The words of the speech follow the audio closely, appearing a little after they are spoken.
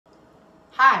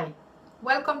Hi,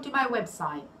 welcome to my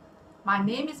website. My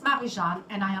name is Marie-Jeanne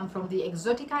and I am from the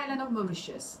exotic island of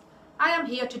Mauritius. I am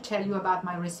here to tell you about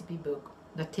my recipe book,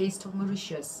 The Taste of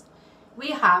Mauritius. We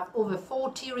have over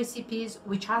 40 recipes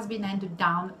which has been handed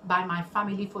down by my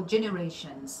family for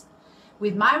generations.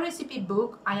 With my recipe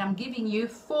book, I am giving you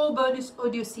 4 bonus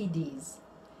audio CDs.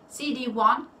 CD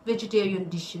 1, vegetarian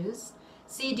dishes.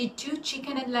 CD 2,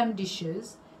 chicken and lamb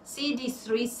dishes. CD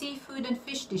 3, seafood and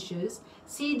fish dishes.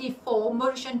 CD 4,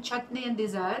 Mauritian chutney and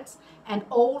desserts, and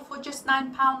all for just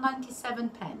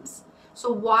 £9.97.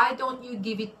 So why don't you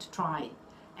give it a try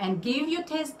and give your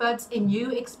taste buds a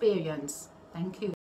new experience? Thank you.